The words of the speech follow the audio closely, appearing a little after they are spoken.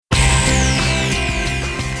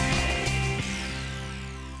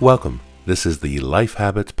Welcome. This is the Life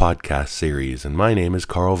Habits podcast series, and my name is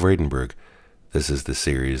Carl Vredenberg. This is the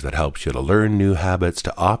series that helps you to learn new habits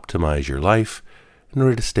to optimize your life in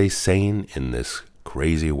order to stay sane in this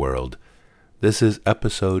crazy world. This is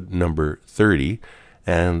episode number 30,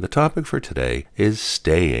 and the topic for today is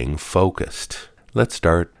staying focused. Let's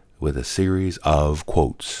start with a series of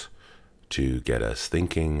quotes to get us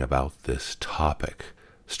thinking about this topic,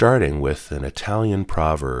 starting with an Italian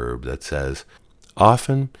proverb that says,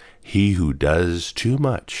 "Often he who does too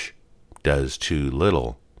much does too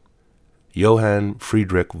little." Johann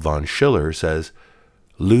Friedrich von Schiller says,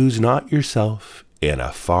 "Lose not yourself in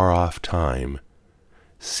a far-off time.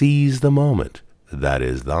 Seize the moment that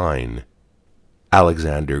is thine."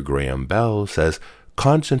 Alexander Graham Bell says,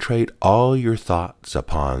 "Concentrate all your thoughts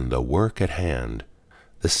upon the work at hand.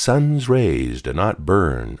 The sun's rays do not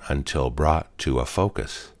burn until brought to a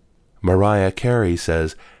focus." Mariah Carey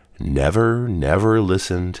says, "Never, never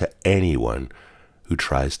listen to anyone who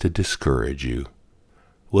tries to discourage you."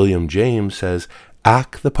 William James says,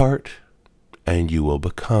 "Act the part, and you will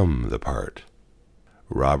become the part."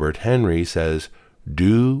 Robert Henry says,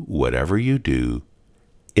 "Do whatever you do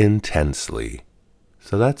intensely."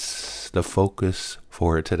 So that's the focus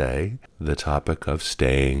for today, the topic of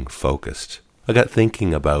staying focused. I got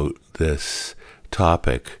thinking about this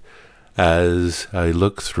topic as I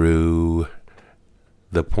look through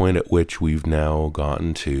the point at which we've now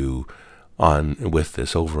gotten to on with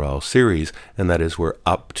this overall series, and that is we're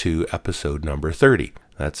up to episode number 30.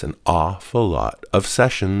 That's an awful lot of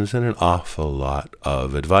sessions and an awful lot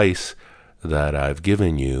of advice that I've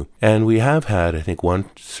given you. And we have had, I think,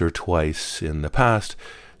 once or twice in the past,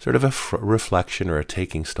 sort of a reflection or a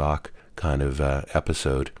taking stock kind of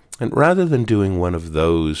episode. And rather than doing one of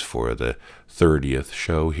those for the 30th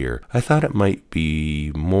show here, I thought it might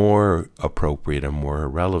be more appropriate and more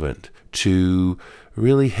relevant to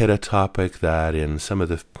really hit a topic that in some of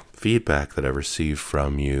the feedback that I've received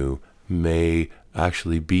from you may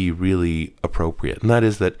actually be really appropriate. And that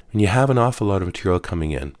is that when you have an awful lot of material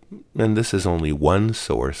coming in, and this is only one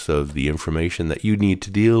source of the information that you need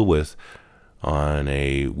to deal with on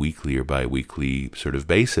a weekly or bi-weekly sort of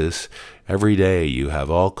basis, every day you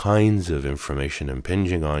have all kinds of information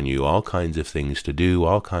impinging on you, all kinds of things to do,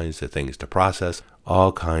 all kinds of things to process,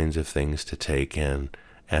 all kinds of things to take in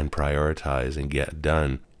and prioritize and get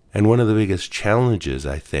done. And one of the biggest challenges,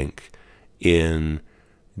 I think, in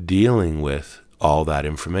dealing with all that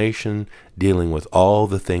information, dealing with all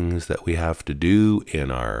the things that we have to do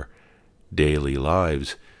in our daily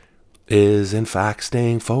lives, is in fact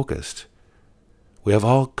staying focused. We have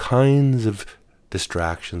all kinds of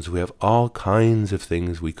distractions. We have all kinds of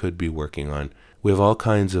things we could be working on. We have all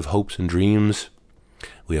kinds of hopes and dreams.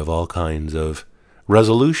 We have all kinds of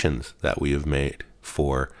resolutions that we have made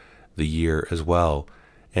for the year as well.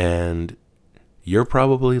 And you're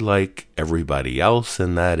probably like everybody else,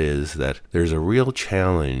 and that is that there's a real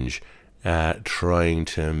challenge at trying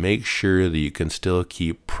to make sure that you can still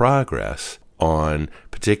keep progress on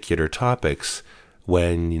particular topics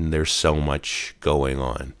when there's so much going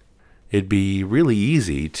on. It'd be really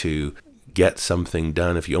easy to get something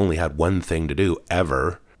done if you only had one thing to do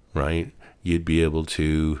ever, right? You'd be able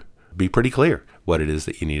to be pretty clear what it is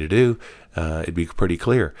that you need to do. It'd be pretty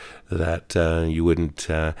clear that you wouldn't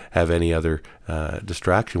have any other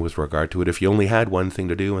distraction with regard to it if you only had one thing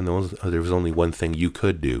to do and there was only one thing you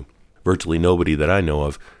could do. Virtually nobody that I know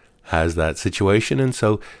of has that situation, and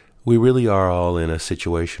so we really are all in a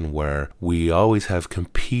situation where we always have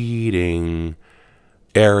competing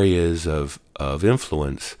areas of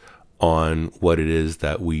influence on what it is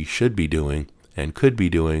that we should be doing and could be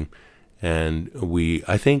doing. And we,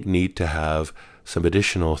 I think, need to have some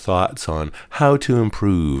additional thoughts on how to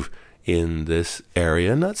improve in this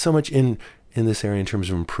area. Not so much in this area in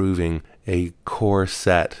terms of improving a core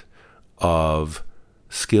set of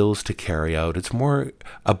skills to carry out. It's more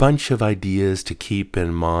a bunch of ideas to keep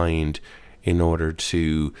in mind in order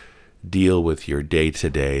to deal with your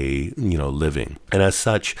day-to-day, living. And as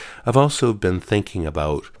such, I've also been thinking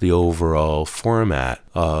about the overall format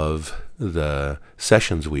of the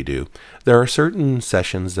sessions we do. There are certain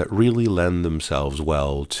sessions that really lend themselves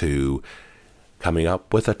well to coming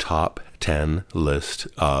up with a top 10 list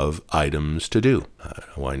of items to do.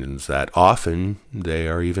 Ones that often they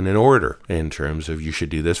are even in order in terms of you should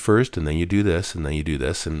do this first, and then you do this, and then you do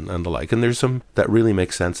this, and the like. And there's some that really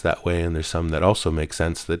make sense that way, and there's some that also make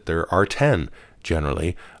sense that there are 10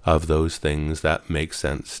 generally of those things that make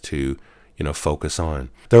sense to focus on.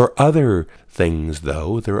 There are other things,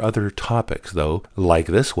 though, there are other topics, though, like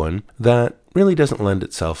this one, that really doesn't lend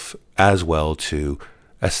itself as well to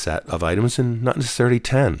a set of items and not necessarily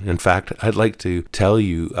 10. In fact, I'd like to tell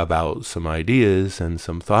you about some ideas and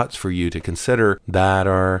some thoughts for you to consider that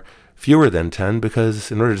are fewer than 10,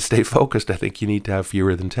 because in order to stay focused, I think you need to have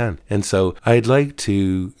fewer than 10. And so I'd like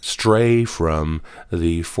to stray from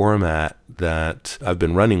the format that I've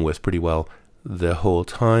been running with pretty well the whole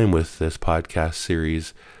time with this podcast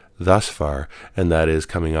series thus far, and that is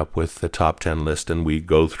coming up with the top 10 list, and we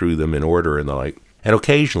go through them in order and the like. And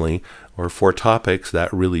occasionally, or for topics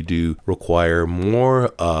that really do require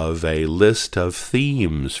more of a list of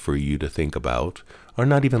themes for you to think about, or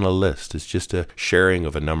not even a list, it's just a sharing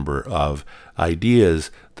of a number of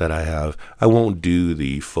ideas that I have, I won't do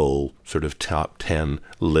the full sort of top 10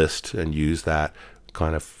 list and use that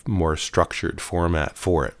kind of more structured format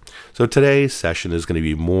for it. So today's session is going to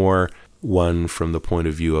be more one from the point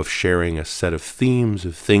of view of sharing a set of themes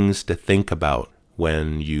of things to think about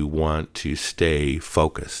when you want to stay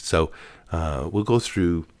focused. So we'll go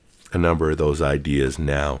through a number of those ideas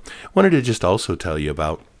now. I wanted to just also tell you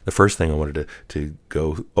about the first thing I wanted to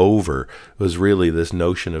go over was really this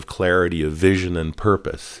notion of clarity of vision and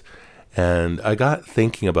purpose. And I got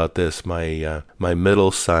thinking about this. My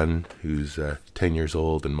middle son, who's 10 years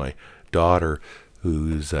old, and my daughter,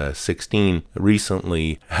 who's 16,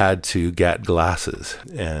 recently had to get glasses.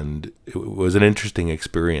 And it was an interesting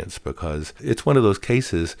experience because it's one of those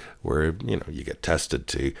cases where, you get tested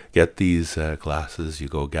to get these glasses, you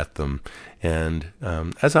go get them. And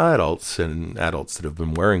as adults and adults that have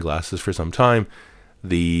been wearing glasses for some time,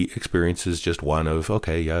 the experience is just one of,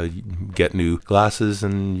 you get new glasses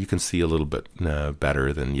and you can see a little bit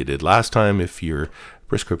better than you did last time if your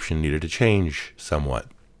prescription needed to change somewhat.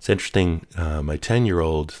 It's interesting, my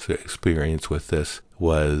 10-year-old's experience with this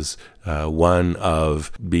was one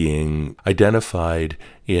of being identified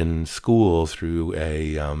in school through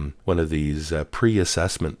one of these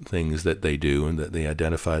pre-assessment things that they do, and that they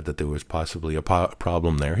identified that there was possibly a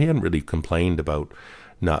problem there. He hadn't really complained about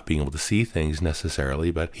not being able to see things necessarily,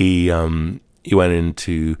 but he went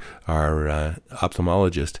into our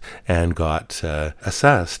ophthalmologist and got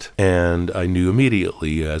assessed. And I knew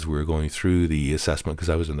immediately as we were going through the assessment, because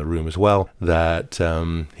I was in the room as well, that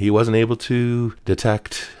he wasn't able to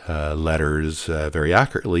detect letters very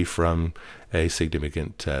accurately from a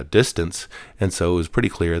significant distance. And so it was pretty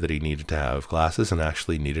clear that he needed to have glasses and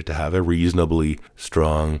actually needed to have a reasonably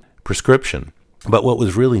strong prescription. But what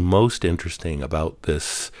was really most interesting about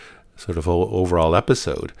this sort of overall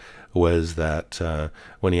episode was that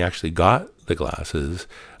when he actually got the glasses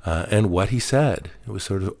and what he said, it was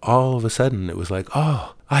sort of all of a sudden, it was like,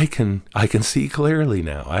 I can see clearly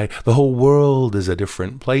now. The whole world is a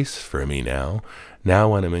different place for me now.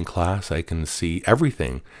 Now when I'm in class, I can see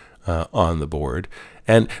everything on the board.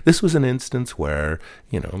 And this was an instance where,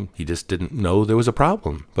 he just didn't know there was a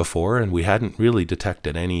problem before, and we hadn't really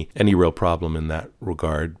detected any real problem in that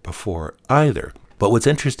regard before either. But what's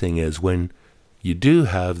interesting is when you do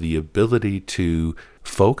have the ability to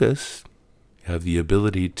focus, have the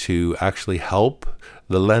ability to actually help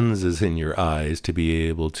the lenses in your eyes to be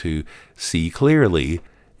able to see clearly,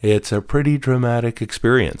 it's a pretty dramatic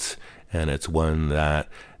experience. And it's one that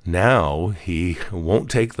now he won't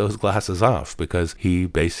take those glasses off because he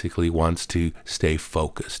basically wants to stay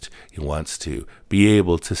focused. He wants to be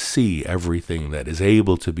able to see everything that is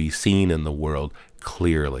able to be seen in the world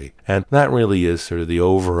clearly. And that really is sort of the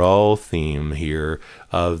overall theme here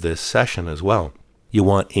of this session as well. You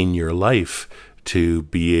want in your life to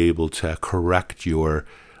be able to correct your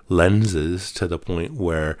lenses to the point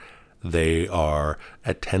where they are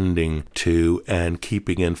attending to and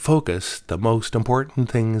keeping in focus the most important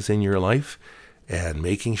things in your life and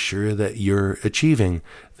making sure that you're achieving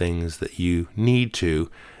things that you need to.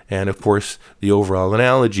 And of course, the overall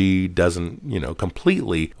analogy doesn't,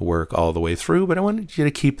 completely work all the way through, but I wanted you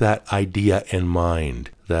to keep that idea in mind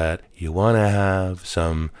that you want to have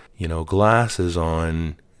some, glasses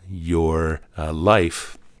on your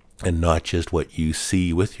life and not just what you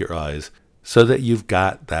see with your eyes, so that you've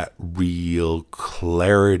got that real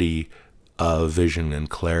clarity of vision and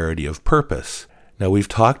clarity of purpose. Now, we've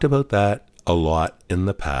talked about that a lot in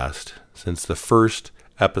the past, since the first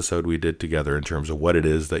episode we did together, in terms of what it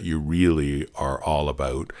is that you really are all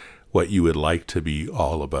about, what you would like to be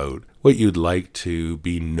all about, what you'd like to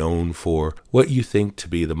be known for, what you think to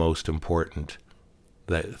be the most important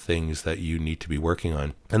things that you need to be working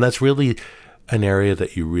on. And that's really an area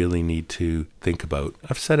that you really need to think about.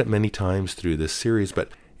 I've said it many times through this series, but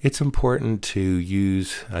it's important to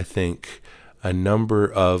use, I think, a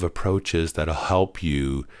number of approaches that'll help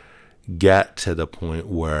you get to the point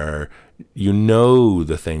where you know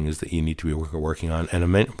the things that you need to be working on, and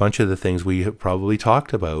a bunch of the things we have probably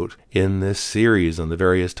talked about in this series on the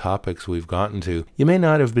various topics we've gotten to, you may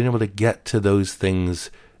not have been able to get to those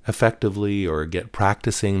things effectively or get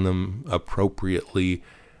practicing them appropriately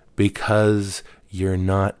because you're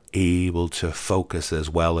not able to focus as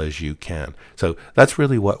well as you can. So that's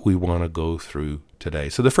really what we want to go through today.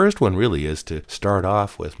 So the first one really is to start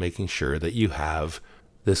off with making sure that you have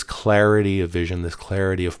this clarity of vision, this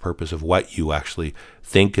clarity of purpose of what you actually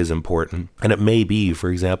think is important. And it may be,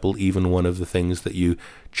 for example, even one of the things that you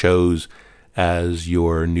chose as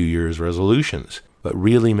your New Year's resolutions, but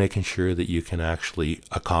really making sure that you can actually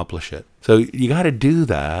accomplish it. So you got to do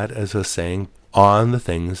that, as I was saying, on the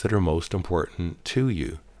things that are most important to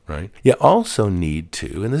you, right? You also need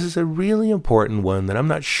to, and this is a really important one that I'm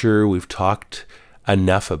not sure we've talked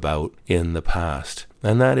enough about in the past,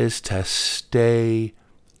 and that is to stay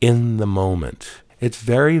in the moment. It's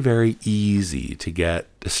very, very easy to get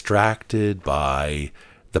distracted by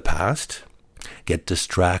the past, get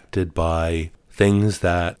distracted by things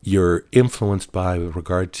that you're influenced by with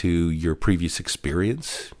regard to your previous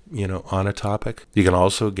experience, on a topic. You can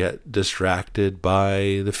also get distracted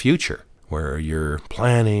by the future, where you're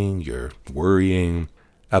planning, you're worrying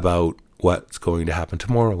about what's going to happen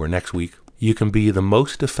tomorrow or next week. You can be the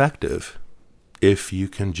most effective if you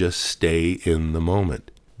can just stay in the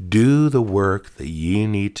moment. Do the work that you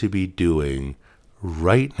need to be doing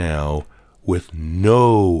right now with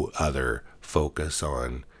no other focus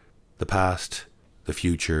on the past, the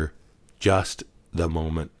future, just the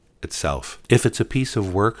moment itself. If it's a piece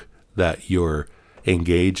of work that you're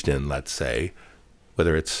engaged in, let's say,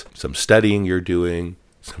 whether it's some studying you're doing,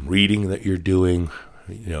 some reading that you're doing,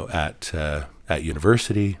 at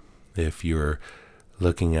university, if you're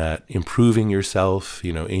looking at improving yourself,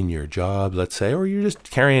 in your job, let's say, or you're just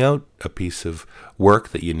carrying out a piece of work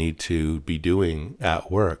that you need to be doing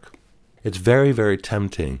at work, it's very, very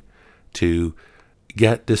tempting to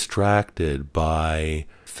get distracted by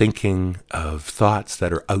thinking of thoughts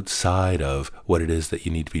that are outside of what it is that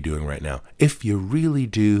you need to be doing right now. If you really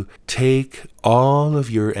do take all of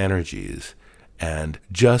your energies and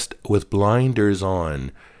just with blinders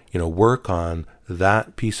on, work on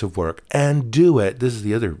that piece of work and do it. This is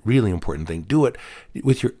the other really important thing. Do it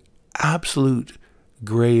with your absolute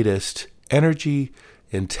greatest energy,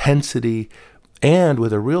 intensity, and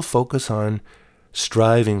with a real focus on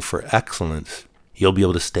striving for excellence. You'll be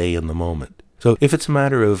able to stay in the moment. So if it's a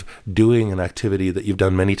matter of doing an activity that you've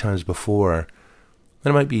done many times before,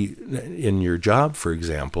 then it might be in your job, for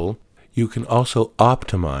example, you can also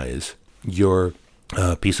optimize your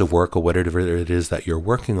piece of work or whatever it is that you're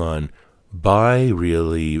working on by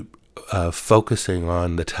really focusing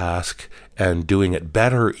on the task and doing it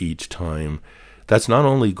better each time. That's not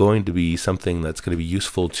only going to be something that's going to be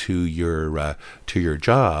useful to your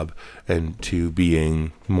job and to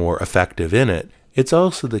being more effective in it, it's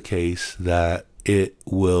also the case that it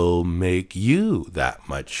will make you that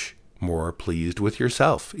much more pleased with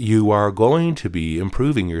yourself. You are going to be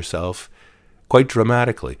improving yourself quite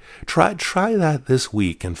dramatically. Try that this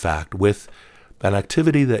week, in fact, with an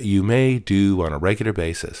activity that you may do on a regular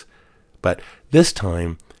basis. But this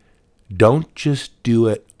time, don't just do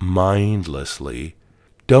it mindlessly.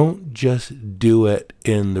 Don't just do it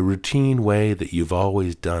in the routine way that you've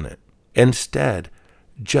always done it. Instead,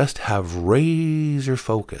 just have razor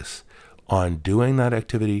focus on doing that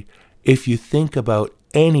activity. If you think about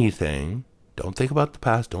anything, don't think about the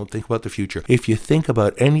past, don't think about the future. If you think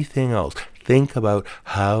about anything else, think about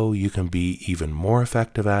how you can be even more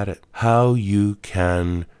effective at it, how you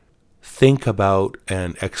can think about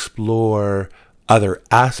and explore other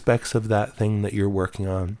aspects of that thing that you're working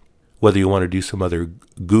on, whether you want to do some other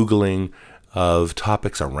Googling of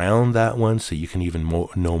topics around that one so you can even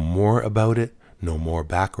know more about it, know more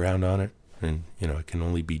background on it. And, it can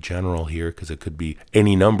only be general here because it could be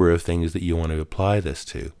any number of things that you want to apply this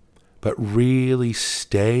to. But really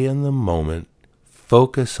stay in the moment,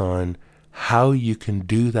 focus on how you can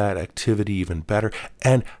do that activity even better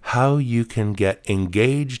and how you can get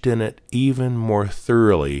engaged in it even more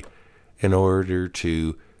thoroughly in order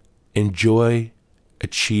to enjoy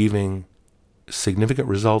achieving significant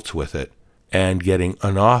results with it and getting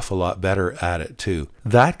an awful lot better at it too.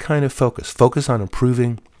 That kind of focus on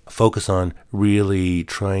improving, focus on really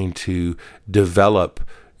trying to develop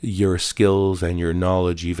your skills and your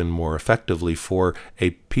knowledge even more effectively for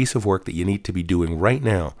a piece of work that you need to be doing right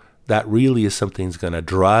now. That really is something that's going to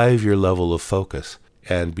drive your level of focus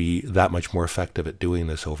and be that much more effective at doing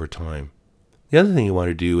this over time. The other thing you want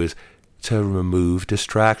to do is to remove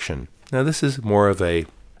distraction. Now, this is more of a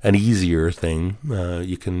an easier thing.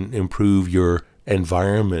 You can improve your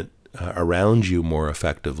environment around you more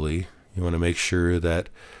effectively. You want to make sure that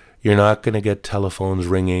you're not going to get telephones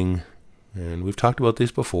ringing. And we've talked about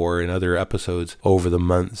this before in other episodes over the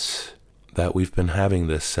months that we've been having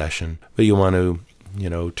this session. But you want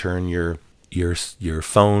to, turn your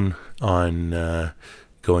phone on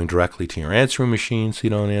going directly to your answering machine so you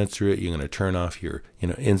don't answer it. You're going to turn off your,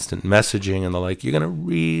 instant messaging and the like. You're going to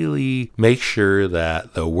really make sure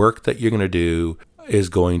that the work that you're going to do is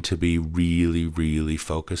going to be really, really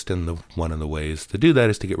focused. And one of the ways to do that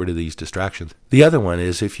is to get rid of these distractions. The other one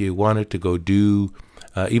is if you wanted to go do,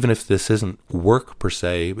 even if this isn't work per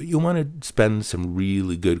se, but you want to spend some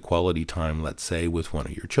really good quality time, let's say with one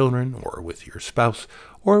of your children or with your spouse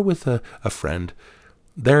or with a friend.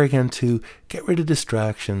 There again, to get rid of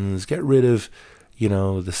distractions, get rid of,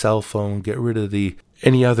 the cell phone, get rid of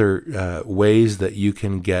any other ways that you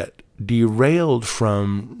can get derailed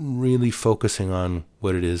from really focusing on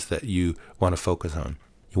what it is that you want to focus on.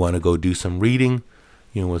 You want to go do some reading,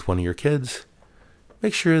 with one of your kids.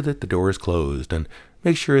 Make sure that the door is closed and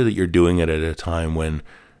make sure that you're doing it at a time when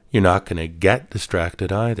you're not going to get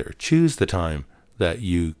distracted either. Choose the time that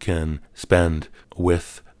you can spend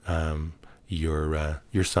with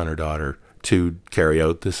your son or daughter to carry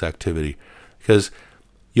out this activity, because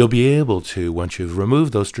you'll be able to, once you've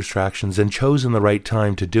removed those distractions and chosen the right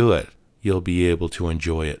time to do it, you'll be able to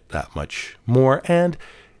enjoy it that much more. And,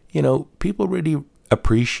 people really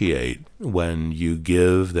appreciate when you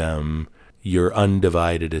give them your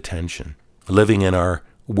undivided attention. Living in our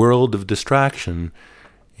world of distraction,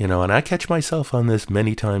 and I catch myself on this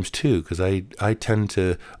many times too, because I tend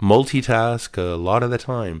to multitask a lot of the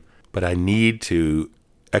time. But I need to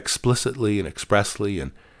explicitly and expressly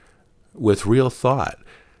and with real thought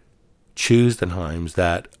choose the times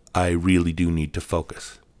that I really do need to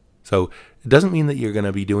focus. So it doesn't mean that you're going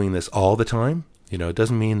to be doing this all the time. It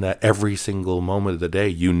doesn't mean that every single moment of the day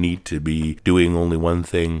you need to be doing only one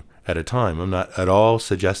thing at a time. I'm not at all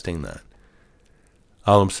suggesting that.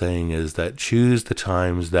 All I'm saying is that choose the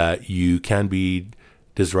times that you can be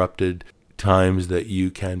disrupted, times that you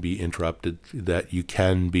can be interrupted, that you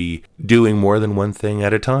can be doing more than one thing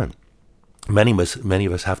at a time. Many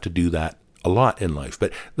of us have to do that a lot in life.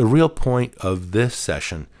 But the real point of this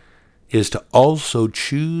session is to also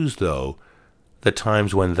choose, though, the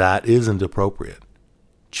times when that isn't appropriate.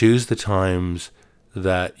 Choose the times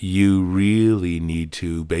that you really need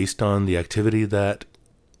to, based on the activity that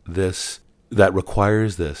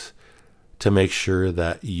requires this, to make sure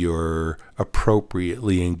that you're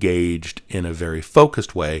appropriately engaged in a very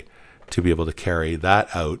focused way to be able to carry that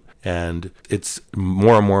out. And it's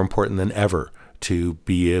more and more important than ever to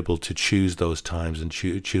be able to choose those times and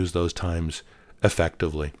choose those times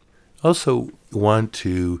effectively. Also want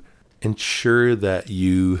to ensure that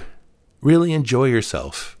you really enjoy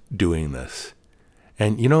yourself doing this.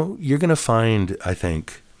 And, you're going to find, I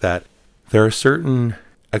think, that there are certain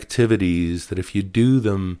activities that if you do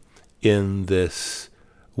them in this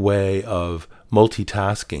way of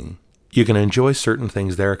multitasking, you can enjoy certain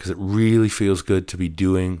things there because it really feels good to be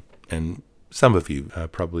doing. And some of you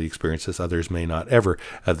probably experience this, others may not ever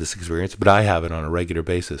have this experience, but I have it on a regular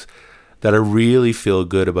basis, that I really feel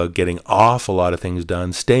good about getting off a lot of things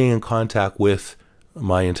done, staying in contact with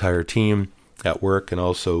my entire team at work and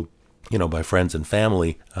also, my friends and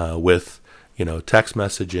family with, text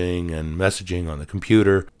messaging and messaging on the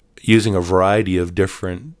computer, using a variety of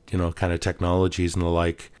different, kind of technologies and the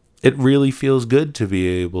like. It really feels good to be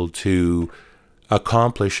able to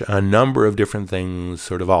accomplish a number of different things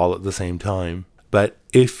sort of all at the same time. But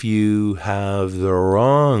if you have the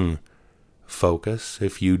wrong focus,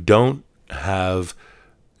 if you don't have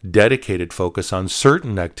dedicated focus on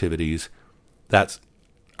certain activities, that's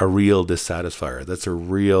a real dissatisfier. That's a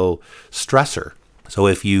real stressor. So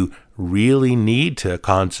if you really need to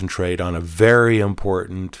concentrate on a very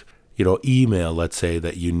important email, let's say,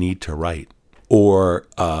 that you need to write, or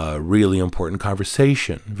a really important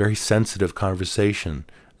conversation, very sensitive conversation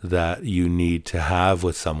that you need to have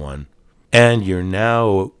with someone, and you're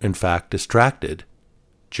now, in fact, distracted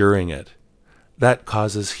during it, that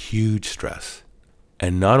causes huge stress.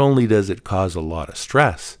 And not only does it cause a lot of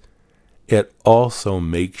stress, it also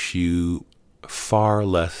makes you far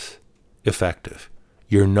less effective.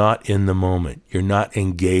 You're not in the moment. You're not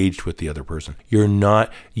engaged with the other person. You're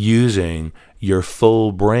not using your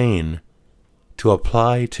full brain to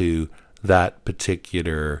apply to that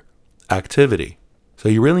particular activity. So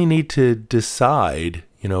you really need to decide,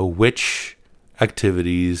 which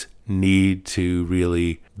activities need to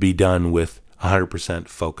really be done with 100%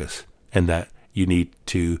 focus, and that you need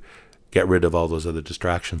to get rid of all those other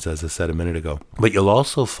distractions, as I said a minute ago. But you'll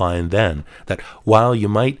also find then that while you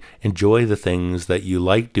might enjoy the things that you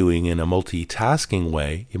like doing in a multitasking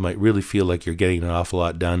way, you might really feel like you're getting an awful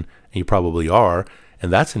lot done, and you probably are,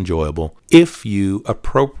 and that's enjoyable. If you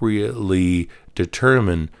appropriately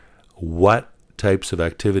determine what types of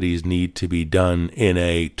activities need to be done in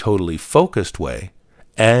a totally focused way,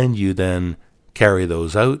 and you then carry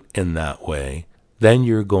those out in that way, then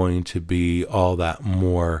you're going to be all that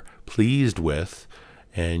more pleased with,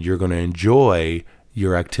 and you're going to enjoy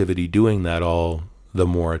your activity doing that all the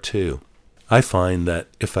more too. I find that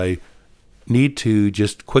if I need to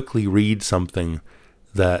just quickly read something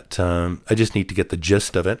that I just need to get the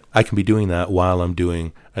gist of it, I can be doing that while I'm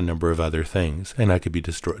doing a number of other things, and I could be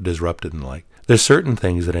disrupted and like. There's certain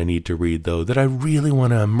things that I need to read, though, that I really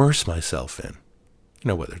want to immerse myself in.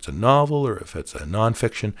 Whether it's a novel or if it's a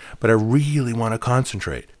nonfiction, but I really want to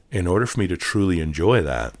concentrate. In order for me to truly enjoy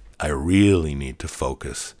that, I really need to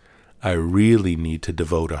focus. I really need to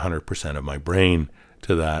devote 100% of my brain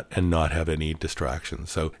to that and not have any distractions.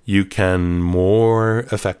 So you can more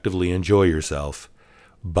effectively enjoy yourself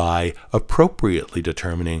by appropriately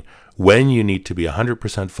determining when you need to be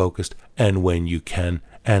 100% focused and when you can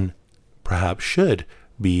and perhaps should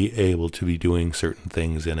be able to be doing certain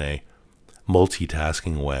things in a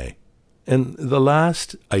multitasking way. And the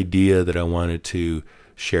last idea that I wanted to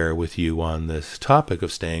share with you on this topic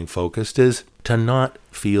of staying focused is to not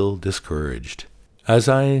feel discouraged. As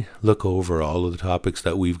I look over all of the topics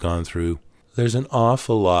that we've gone through, there's an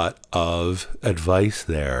awful lot of advice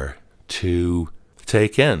there to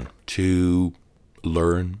take in, to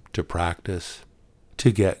learn, to practice,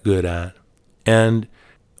 to get good at. And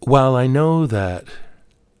while I know that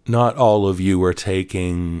not all of you are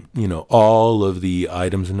taking, all of the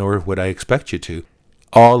items, nor would I expect you to,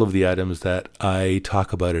 all of the items that I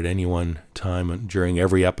talk about at any one time during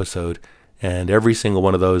every episode, and every single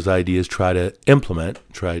one of those ideas try to implement,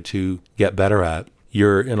 try to get better at,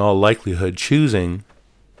 you're in all likelihood choosing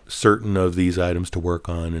certain of these items to work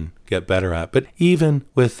on and get better at. But even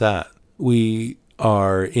with that, we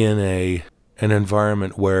are in an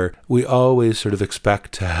environment where we always sort of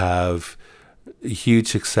expect to have huge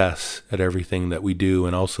success at everything that we do,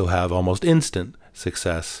 and also have almost instant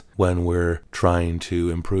success when we're trying to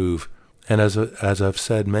improve. And as I've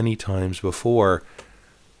said many times before,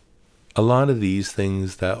 a lot of these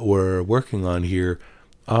things that we're working on here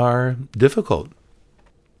are difficult.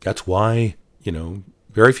 That's why,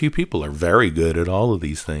 very few people are very good at all of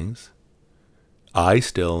these things. I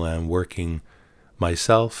still am working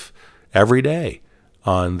myself every day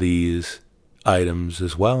on these items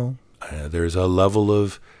as well. There's a level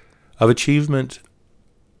of achievement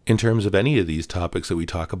in terms of any of these topics that we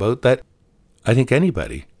talk about that I think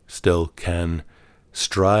anybody still can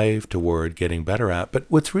strive toward getting better at. But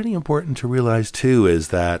what's really important to realize too is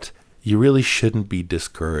that you really shouldn't be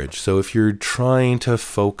discouraged. So if you're trying to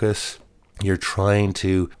focus, you're trying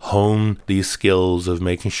to hone these skills of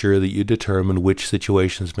making sure that you determine which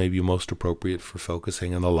situations may be most appropriate for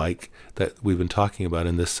focusing and the like that we've been talking about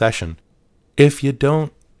in this session. If you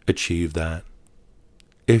don't achieve that,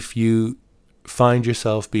 if you find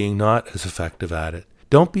yourself being not as effective at it,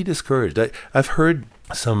 don't be discouraged. I've heard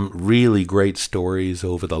some really great stories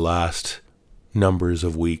over the last numbers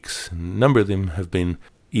of weeks. A number of them have been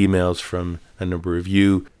emails from a number of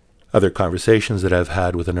you, other conversations that I've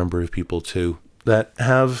had with a number of people too, that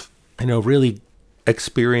have, really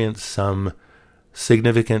experienced some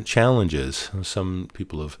significant challenges. Some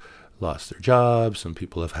people have lost their jobs. Some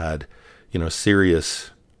people have had,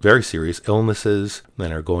 serious, very serious illnesses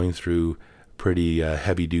and are going through pretty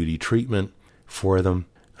heavy-duty treatment for them.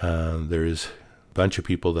 There's a bunch of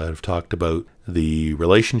people that have talked about the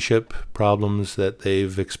relationship problems that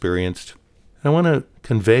they've experienced. I want to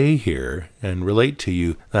convey here and relate to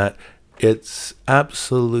you that it's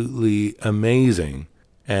absolutely amazing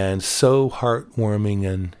and so heartwarming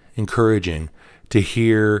and encouraging to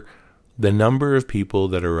hear the number of people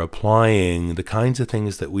that are applying the kinds of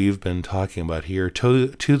things that we've been talking about here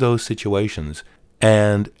to those situations,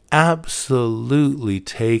 and absolutely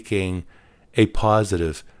taking a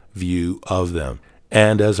positive view of them.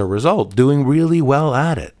 And as a result, doing really well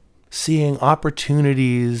at it. Seeing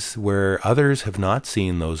opportunities where others have not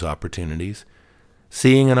seen those opportunities.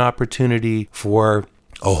 Seeing an opportunity for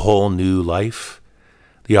a whole new life.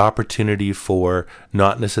 The opportunity for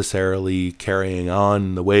not necessarily carrying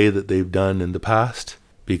on the way that they've done in the past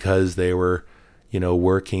because they were,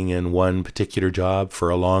 working in one particular job for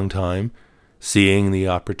a long time. Seeing the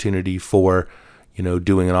opportunity for,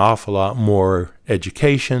 doing an awful lot more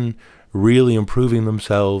education, really improving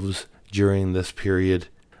themselves during this period.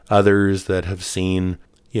 Others that have seen,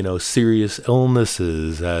 serious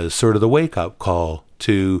illnesses as sort of the wake-up call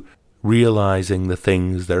to realizing the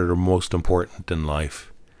things that are most important in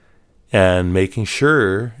life and making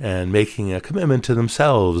sure and making a commitment to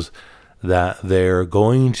themselves that they're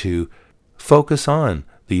going to focus on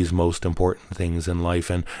these most important things in life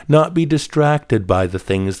and not be distracted by the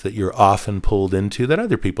things that you're often pulled into that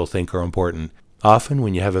other people think are important. Often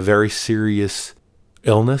when you have a very serious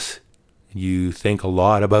illness, you think a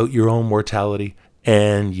lot about your own mortality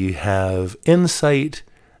and you have insight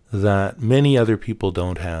that many other people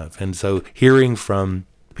don't have. And so hearing from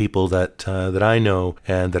people that I know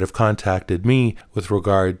and that have contacted me with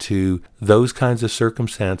regard to those kinds of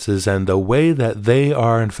circumstances and the way that they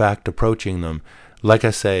are in fact approaching them, like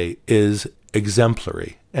I say, is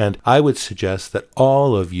exemplary. And I would suggest that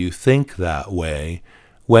all of you think that way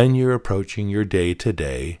when you're approaching your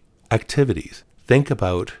day-to-day activities. Think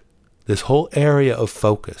about this whole area of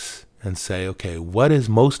focus and say, okay, what is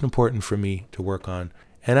most important for me to work on?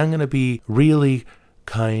 And I'm going to be really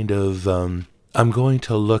kind of, I'm going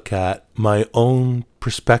to look at my own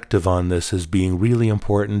perspective on this as being really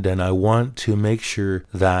important, and I want to make sure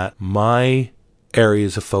that my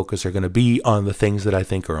areas of focus are going to be on the things that I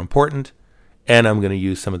think are important, and I'm going to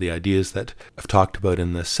use some of the ideas that I've talked about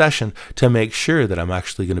in this session to make sure that I'm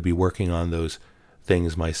actually going to be working on those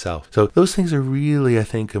things myself. So those things are really, I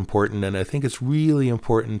think, important, and I think it's really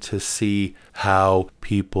important to see how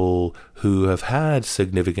people who have had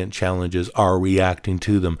significant challenges are reacting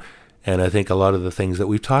to them. And I think a lot of the things that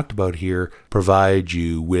we've talked about here provide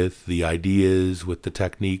you with the ideas, with the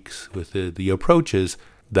techniques, with the approaches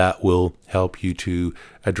that will help you to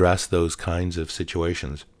address those kinds of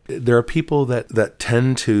situations. There are people that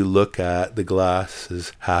tend to look at the glass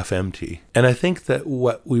as half empty. And I think that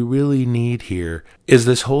what we really need here is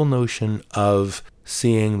this whole notion of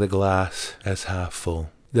seeing the glass as half full.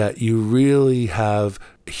 That you really have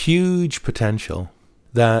huge potential.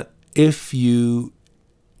 That if you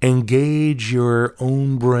engage your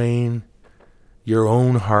own brain, your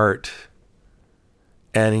own heart,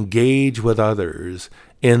 and engage with others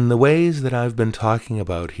in the ways that I've been talking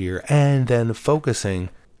about here, and then focusing,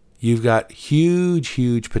 you've got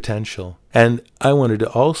huge potential. And I wanted to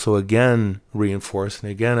also again reinforce,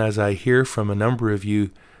 and again, as I hear from a number of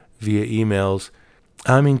you via emails,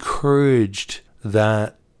 I'm encouraged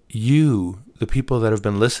that you, the people that have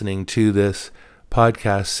been listening to this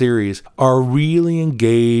podcast series, are really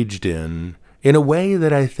engaged in a way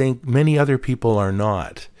that I think many other people are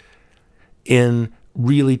not, in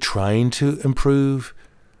really trying to improve,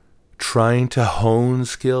 trying to hone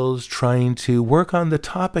skills, trying to work on the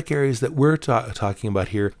topic areas that we're talking about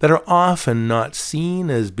here that are often not seen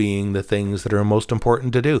as being the things that are most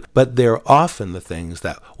important to do, but they're often the things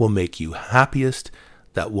that will make you happiest,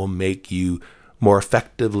 that will make you more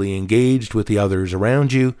effectively engaged with the others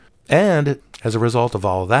around you, and as a result of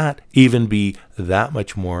all that, even be that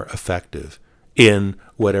much more effective in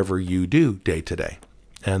whatever you do day to day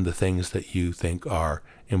and the things that you think are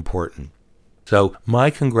important. So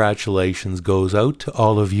my congratulations goes out to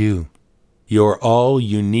all of you. You're all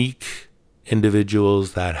unique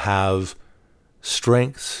individuals that have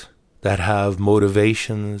strengths, that have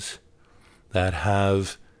motivations, that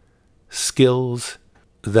have skills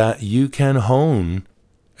that you can hone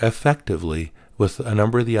effectively with a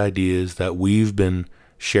number of the ideas that we've been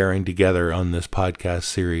sharing together on this podcast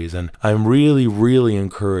series. And I'm really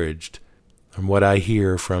encouraged from what I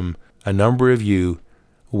hear from a number of you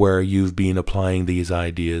where you've been applying these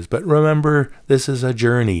ideas. But remember, this is a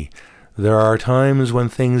journey. There are times when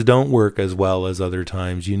things don't work as well as other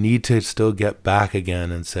times. You need to still get back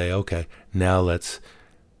again and say, okay, now let's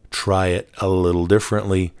try it a little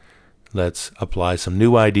differently. Let's apply some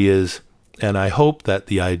new ideas. And I hope that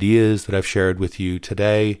the ideas that I've shared with you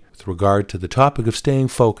today with regard to the topic of staying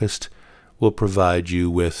focused will provide you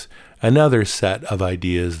with another set of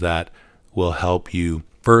ideas that will help you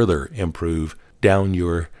further improve down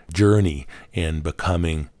your journey in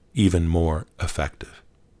becoming even more effective.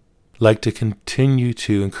 I'd like to continue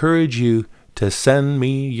to encourage you to send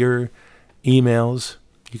me your emails.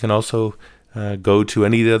 You can also go to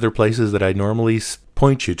any of the other places that I normally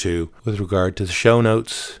point you to with regard to the show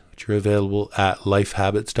notes, which are available at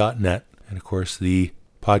lifehabits.net. And of course, the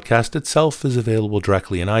podcast itself is available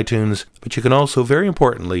directly in iTunes. But you can also, very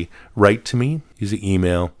importantly, write to me, use the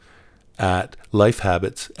email at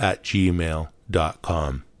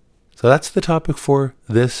lifehabits@gmail.com. So that's the topic for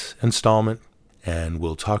this installment, and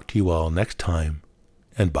we'll talk to you all next time,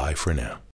 and bye for now.